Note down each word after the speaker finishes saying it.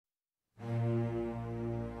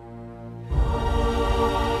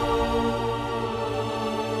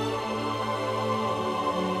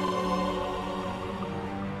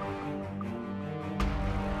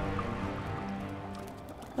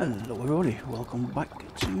Hello everybody, welcome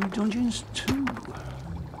back to Dungeons 2.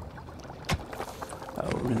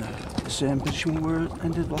 We're in the same position we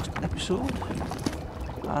ended last episode.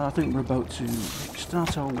 And I think we're about to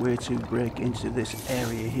start our way to break into this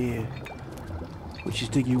area here, which is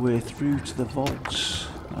dig your way through to the vaults.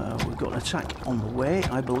 We've got an attack on the way,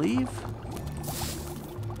 I believe.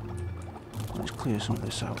 Let's clear some of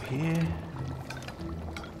this out here.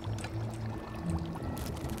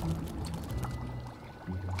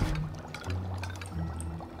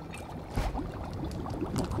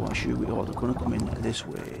 Sure we are going to come in this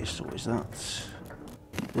way, so is that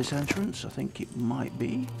this entrance? I think it might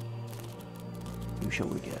be. Who shall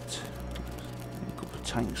we get? A couple of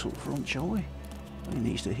tanks up front, shall we? He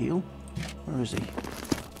needs to heal. Where is he?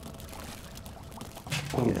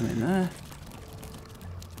 Get him in there.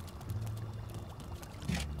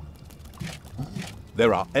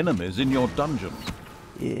 There are enemies in your dungeon.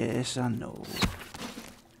 Yes, I know.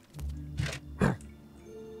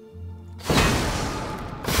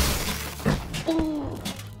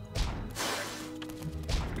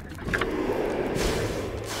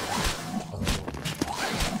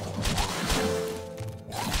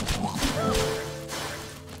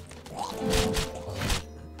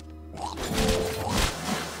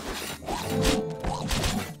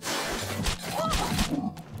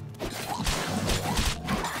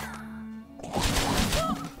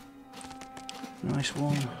 Nice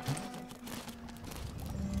one.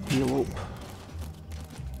 Heal up.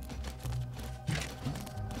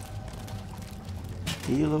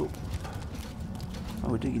 Heal up. Oh,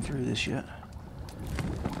 we're digging through this yet.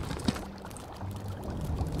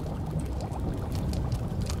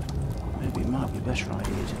 Maybe it might be a better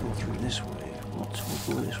idea to go through this way.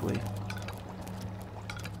 We'll go this way.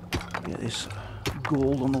 Get this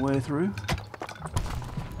gold on the way through.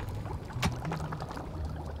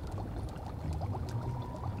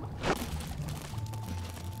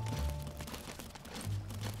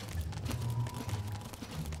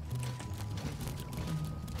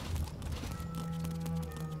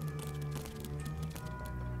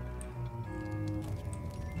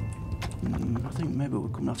 I think maybe we're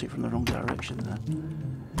coming at it from the wrong direction there.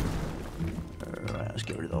 Right, let's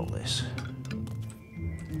get rid of all this.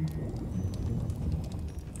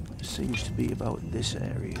 It seems to be about this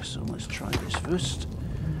area, so let's try this first.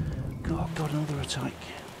 God, another attack.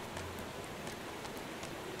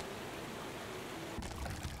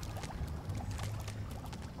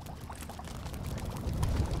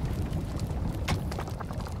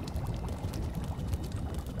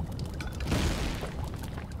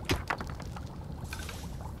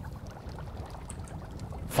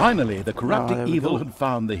 Finally, the corrupting evil had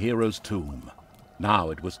found the hero's tomb. Now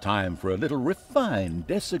it was time for a little refined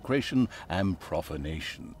desecration and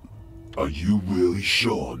profanation. Are you really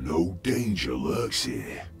sure no danger lurks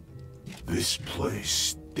here? This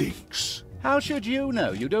place stinks. How should you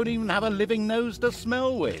know? You don't even have a living nose to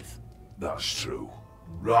smell with. That's true.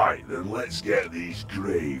 Right, then let's get these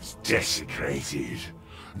graves desecrated.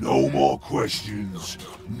 No more questions,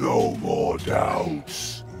 no more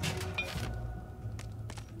doubts.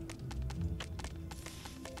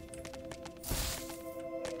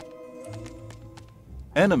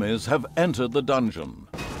 Enemies have entered the dungeon.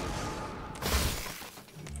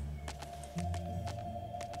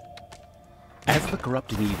 As the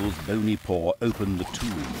corrupting evil's bony paw opened the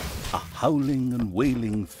tomb, a howling and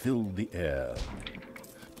wailing filled the air.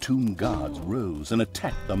 Tomb guards rose and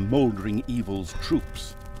attacked the mouldering evil's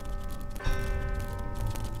troops.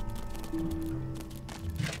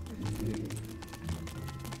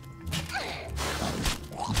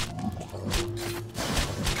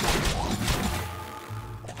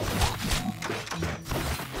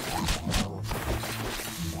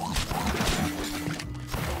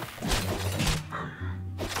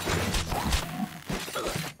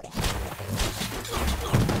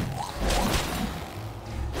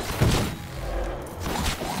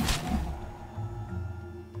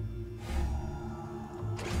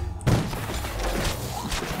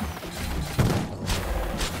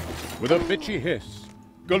 With a bitchy hiss,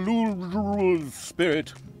 Galul's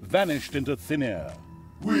spirit vanished into thin air.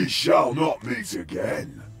 We shall not meet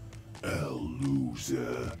again,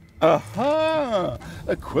 loser. Aha!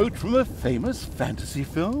 A quote from a famous fantasy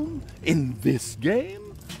film? In this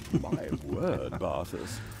game? My word,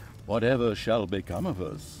 Barthas. Whatever shall become of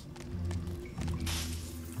us?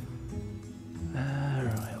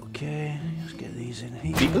 Right, okay. Let's get these in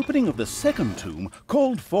here. The opening of the second tomb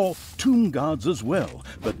called for tomb guards as well,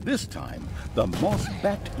 but this time the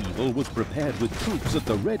moss-backed evil was prepared with troops at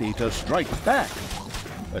the ready to strike back.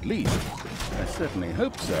 At least, I certainly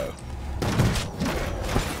hope so.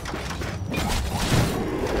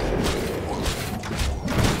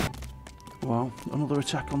 Well, another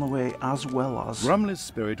attack on the way, as well as... Grumley's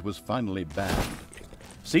spirit was finally banned.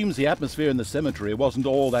 Seems the atmosphere in the cemetery wasn't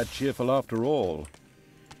all that cheerful after all.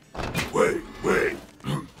 Wait.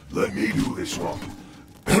 Let me do this one.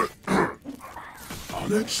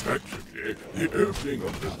 Unexpectedly, the opening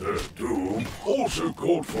of the third tomb also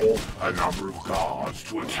called for a number of guards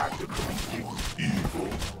to attack the corrupting evil.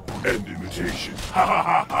 End imitation. Ha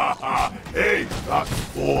ha ha ha! Hey, that's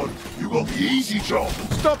fun. You got the easy job.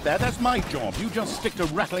 Stop that, that's my job. You just stick to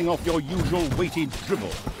rattling off your usual weighty dribble.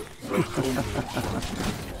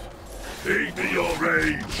 Feed me your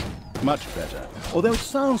rage. Much better. Although it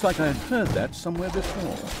sounds like I've heard that somewhere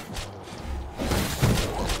before.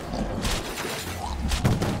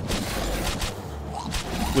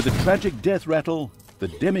 With a tragic death rattle, the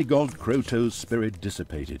demigod Kroto's spirit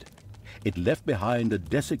dissipated. It left behind a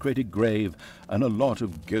desecrated grave and a lot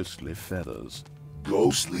of ghostly feathers.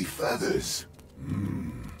 Ghostly feathers?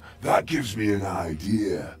 That gives me an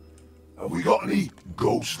idea. Have we got any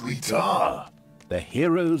ghostly tar? The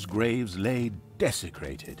heroes' graves lay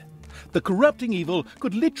desecrated. The corrupting evil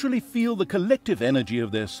could literally feel the collective energy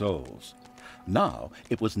of their souls. Now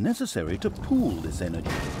it was necessary to pool this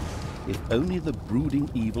energy. If only the brooding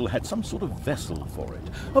evil had some sort of vessel for it,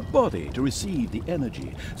 a body to receive the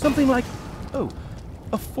energy, something like,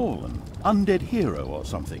 a fallen, undead hero or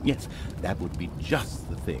something. Yes, that would be just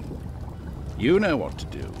the thing. You know what to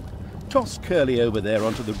do. Toss Curly over there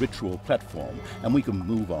onto the ritual platform, and we can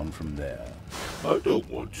move on from there. I don't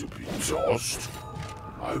want to be tossed.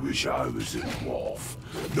 I wish I was a dwarf.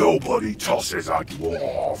 Nobody tosses a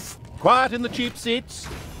dwarf. Quiet in the cheap seats.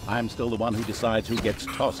 I'm still the one who decides who gets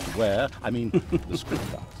tossed where. I mean, the script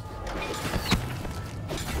does.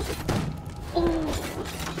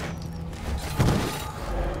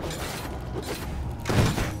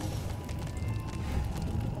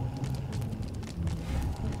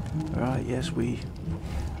 Right, yes,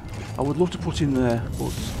 I would love to put him there,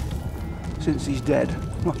 but since he's dead,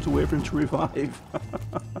 I'll have to wait for him to revive.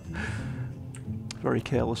 Very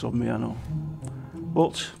careless of me, I know.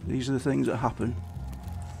 But these are the things that happen.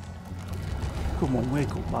 Come on, wake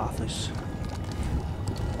up, Arthas.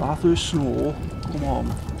 Arthur Snow, come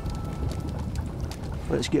on.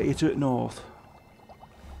 Let's get you to the north.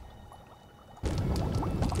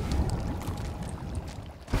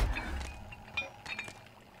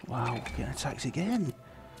 Wow, getting attacked again.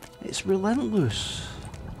 It's relentless.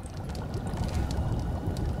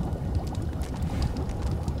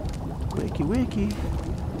 Wakey, wakey.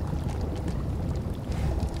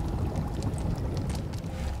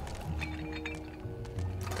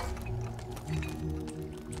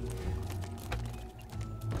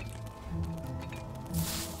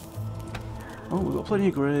 Oh, we've got plenty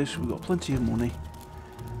of graves, we've got plenty of money.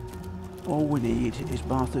 All we need is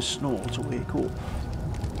Bartha's Snow to wake up.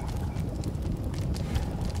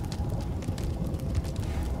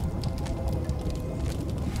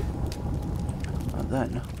 And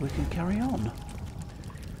then we can carry on.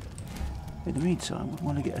 In the meantime, we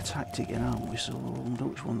want to get attacked again, aren't we? So I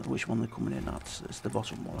wonder which one they're coming in at. It's the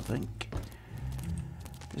bottom one, I think.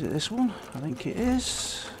 Is it this one? I think it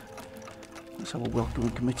is. Let's have a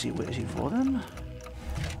welcoming committee waiting for them.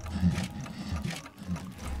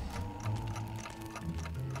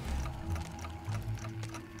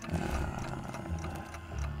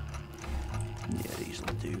 Yeah, these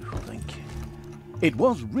will do, I think. It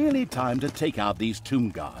was really time to take out these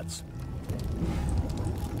tomb guards.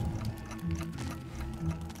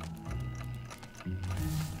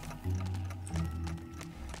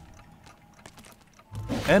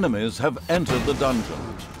 Enemies have entered the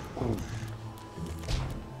dungeons.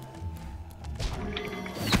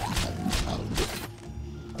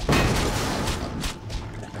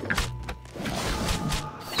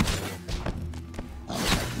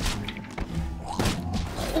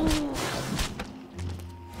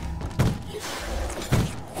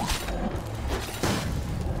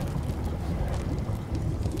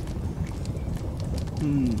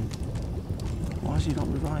 Why is he not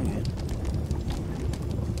reviving?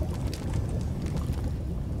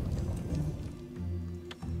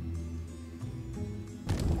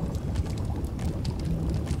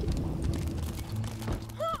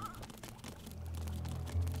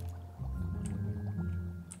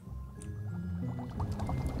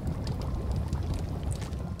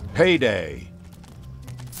 Payday.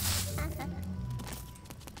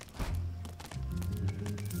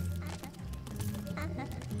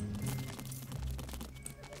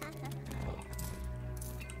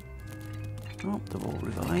 Oh, they've all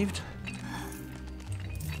revived.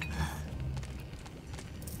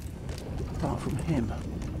 Apart from him.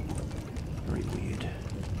 Very weird.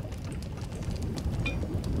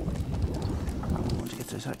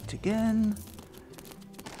 Let's act again.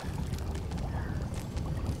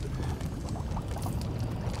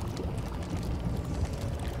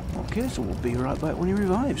 Okay, so we'll be right back when he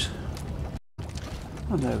revives.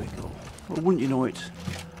 And there we go. Well, wouldn't you know it,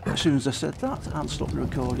 as soon as I said that and stopped the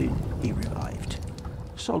recording, he revived.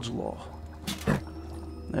 Sod's law.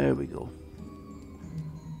 There we go.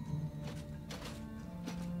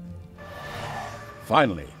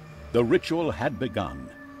 Finally, the ritual had begun.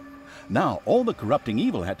 Now, all the corrupting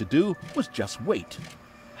evil had to do was just wait.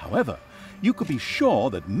 However, you could be sure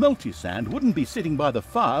that Multisand wouldn't be sitting by the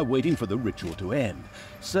fire waiting for the ritual to end.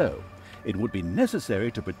 So, it would be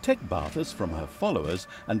necessary to protect Barthas from her followers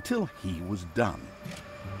until he was done.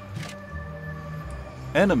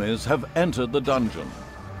 Enemies have entered the dungeon.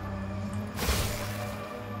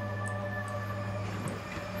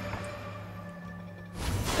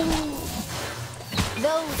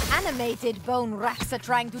 Those animated bone rats are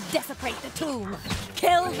trying to desecrate the tomb.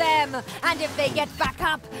 Kill them, and if they get back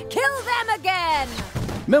up, kill them again!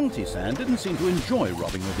 Multisand didn't seem to enjoy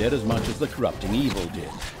robbing the dead as much as the corrupting evil did,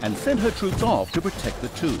 and sent her troops off to protect the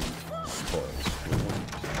tomb. Spoil sport.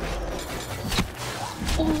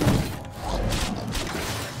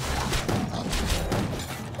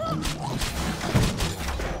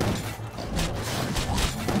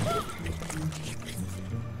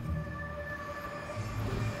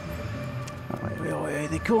 Here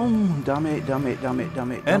they come. Damn it, damn it, damn it,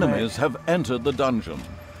 damn it, damn Enemies it. have entered the dungeon.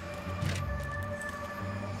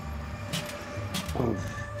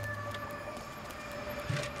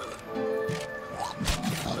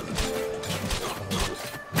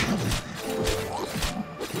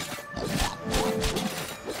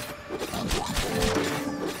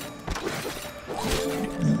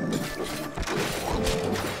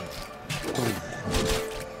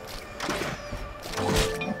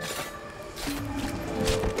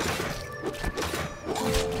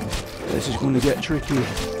 This is going to get tricky.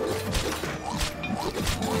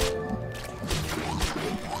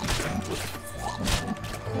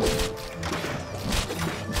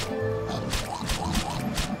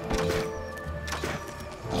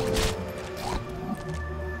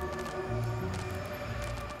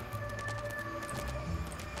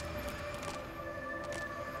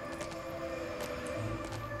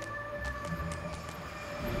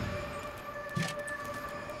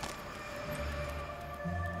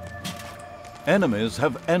 Enemies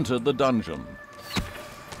have entered the dungeon.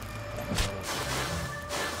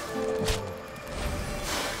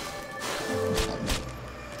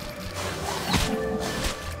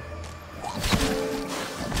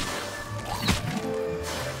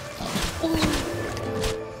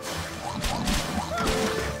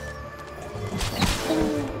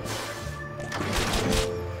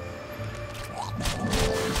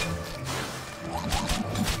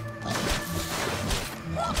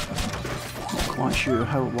 Quite sure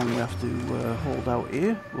how long we have to hold out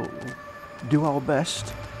here, but we'll do our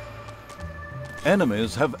best.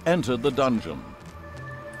 Enemies have entered the dungeon.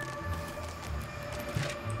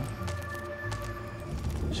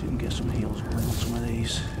 See if we can get some heals going on some of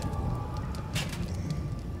these.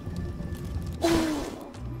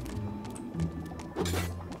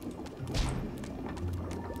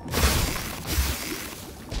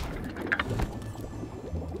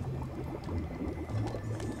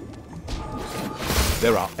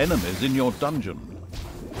 There are enemies in your dungeon.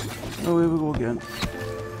 Oh, here we go again.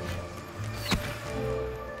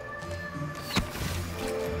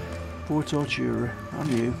 Poor torturer, and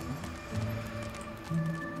you.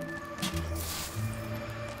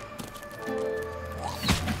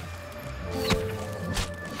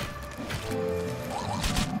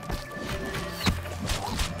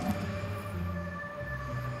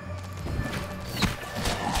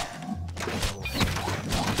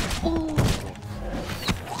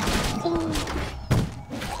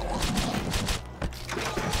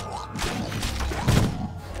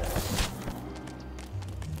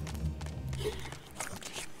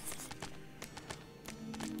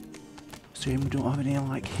 We don't have any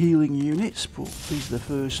like healing units, but these are the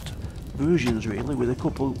first versions really, with a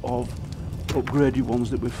couple of upgraded ones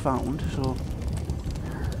that we've found, so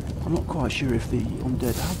I'm not quite sure if the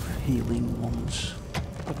undead have healing ones.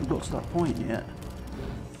 Haven't got to that point yet.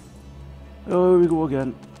 Oh, here we go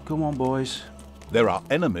again. Come on, boys. There are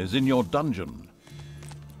enemies in your dungeon.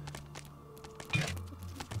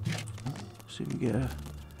 See if we can get a...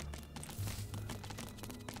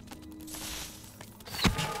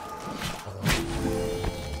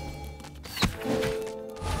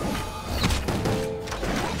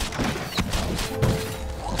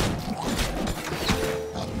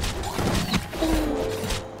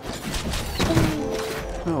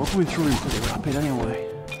 we're going through pretty rapid anyway.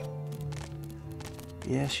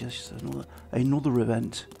 Yes, yes, another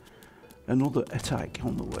event. Another attack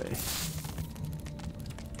on the way.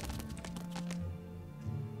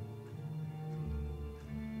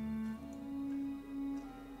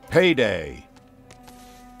 Payday.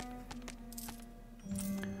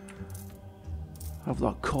 Have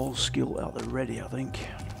that call skill out there ready, I think.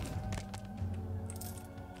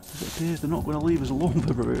 As it appears they're not going to leave us alone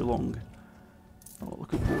for very long. Oh,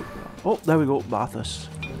 look at board. Oh, there we go, Barthas.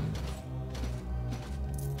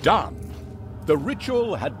 Done. The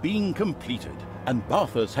ritual had been completed, and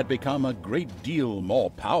Barthas had become a great deal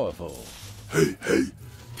more powerful. Hey,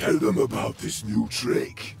 tell them about this new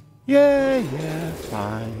trick. Yeah,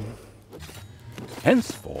 fine.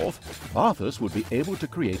 Henceforth, Barthas would be able to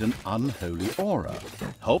create an unholy aura,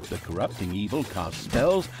 help the corrupting evil cast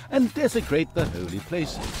spells, and desecrate the holy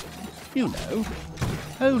places. You know,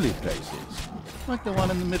 holy places, like the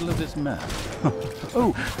one in the middle of this map.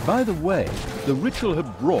 Oh, by the way, the ritual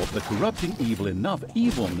had brought the corrupting evil enough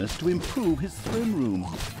evilness to improve his throne room.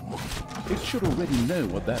 It should already know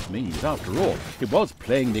what that means. After all, it was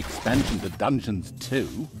playing the expansion to Dungeons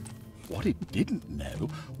 2. What it didn't know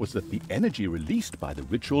was that the energy released by the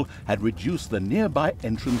ritual had reduced the nearby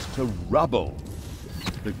entrance to rubble.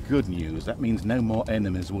 The good news, that means no more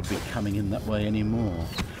enemies would be coming in that way anymore.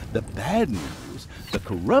 The bad news, the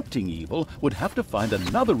corrupting evil would have to find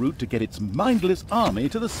another route to get its mindless army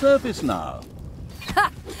to the surface now.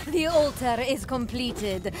 Ha! The altar is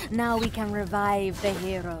completed. Now we can revive the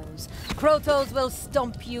heroes. Krotos will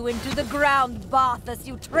stomp you into the ground, Barthas,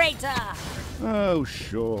 you traitor! Oh,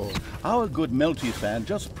 sure. Our good Melty fan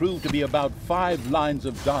just proved to be about 5 lines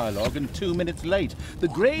of dialogue and 2 minutes late. The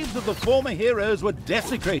graves of the former heroes were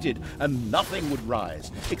desecrated, and nothing would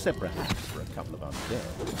rise, except perhaps for a couple of undead.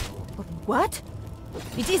 What?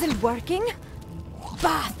 It isn't working?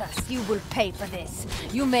 Barthas, you will pay for this.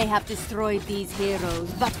 You may have destroyed these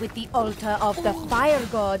heroes, but with the altar of the fire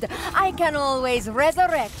god, I can always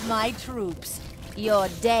resurrect my troops. Your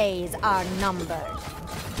days are numbered.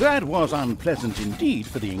 That was unpleasant indeed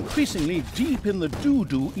for the increasingly deep in the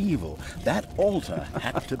doo-doo evil. That altar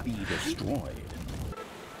had to be destroyed.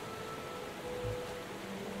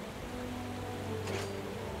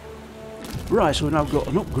 Right, so we've now got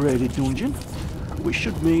an upgraded dungeon, which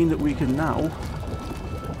should mean that we can now...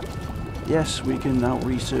 Yes, we can now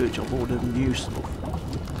research a load of new stuff.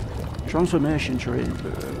 Transformation training,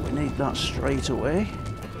 we need that straight away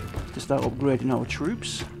to start upgrading our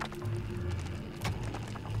troops.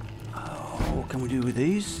 What can we do with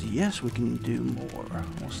these? Yes, we can do more.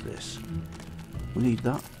 What's this? We need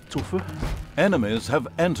that. Tougher. Enemies have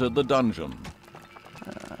entered the dungeon.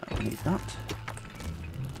 We need that.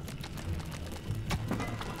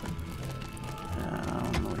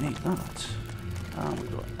 We need that. And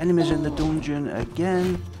we've got enemies in the dungeon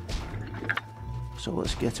again. So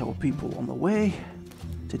let's get our people on the way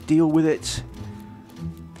to deal with it.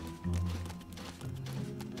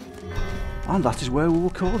 And that is where we will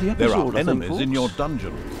call the episode. There are enemies in your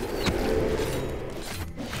dungeon.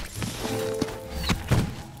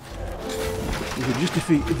 We can just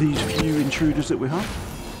defeat these few intruders that we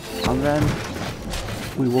have, and then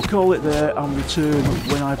we will call it there and return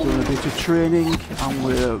when I've done a bit of training and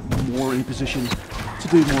we're more in a position to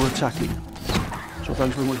do more attacking. So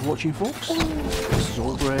thanks very much for watching, folks. This is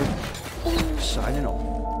Olgrey, signing off.